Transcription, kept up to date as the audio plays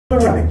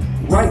Right,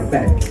 right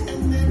back,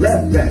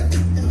 left back,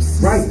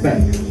 right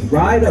back,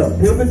 right up,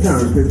 pivot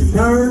turn,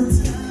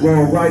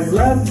 roll right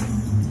left,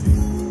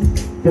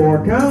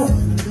 4 count,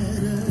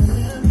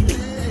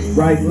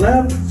 right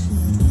left,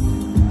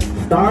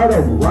 start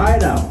over,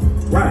 right out,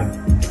 right,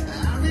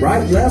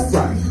 right, left,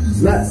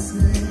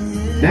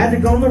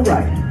 magic on the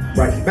right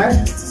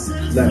back,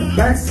 left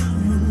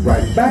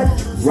back,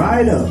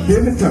 right up,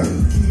 pivot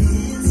turn,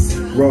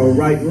 roll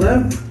right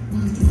left,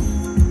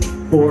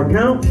 4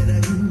 count,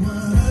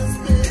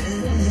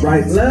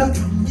 right left,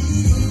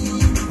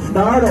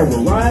 start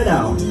over, right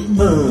out,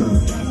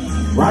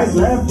 right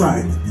left,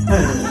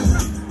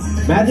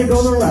 magic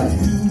on the right,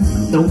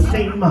 no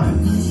shame mind,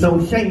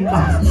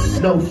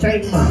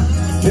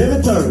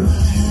 pivot turn,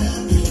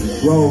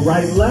 roll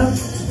right left,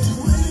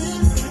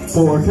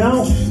 4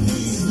 count,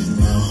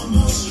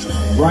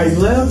 right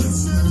left,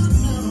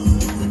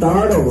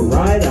 start over,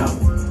 right out,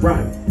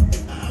 right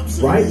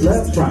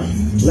left,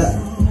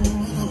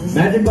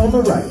 magic on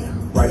the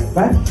right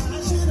back,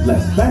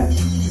 left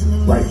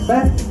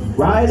back,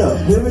 right up,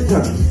 pivot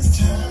turn,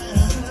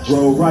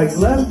 roll right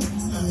left,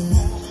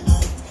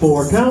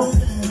 4 count,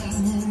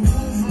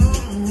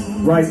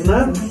 right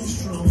left,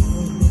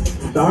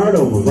 start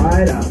over,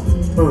 right out,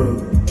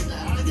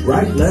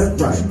 right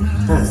left,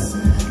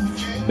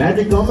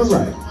 magic on the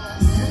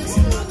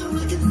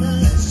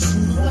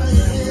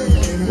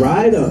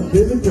right up,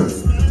 pivot turn,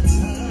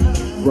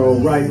 roll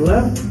right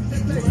left,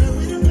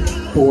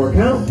 4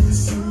 count,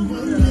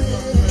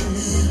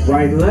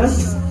 right left,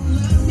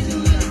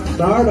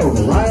 start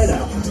over, right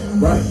out,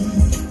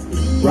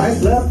 right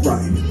left,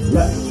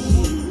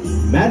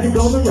 magic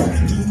on the right,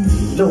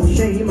 no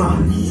shame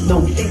on,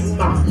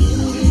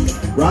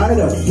 right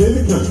up,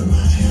 pivot turn,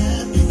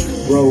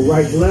 roll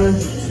right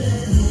left,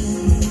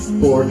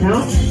 4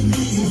 count,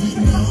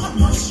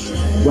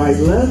 right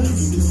left,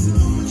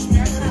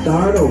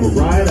 start over,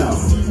 right out,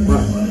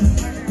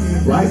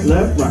 right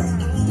left,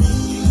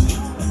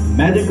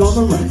 magic on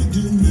the right,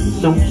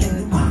 no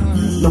shame on,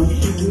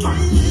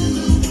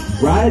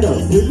 right up,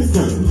 pivot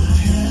turn,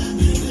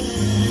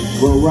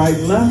 roll right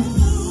left,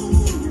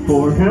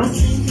 4 count,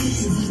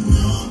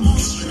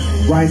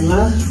 right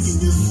left,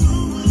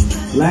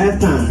 last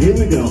time, here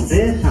we go,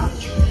 and out,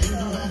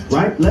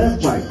 right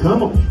left,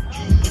 come on,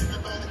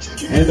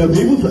 and the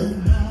people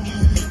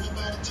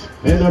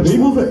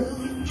say,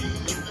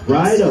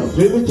 right up,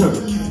 pivot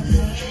turn,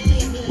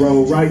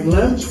 roll right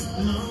left,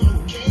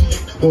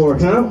 4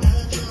 count,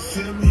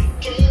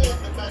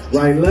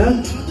 right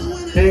left,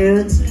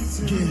 and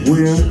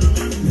we're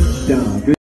done.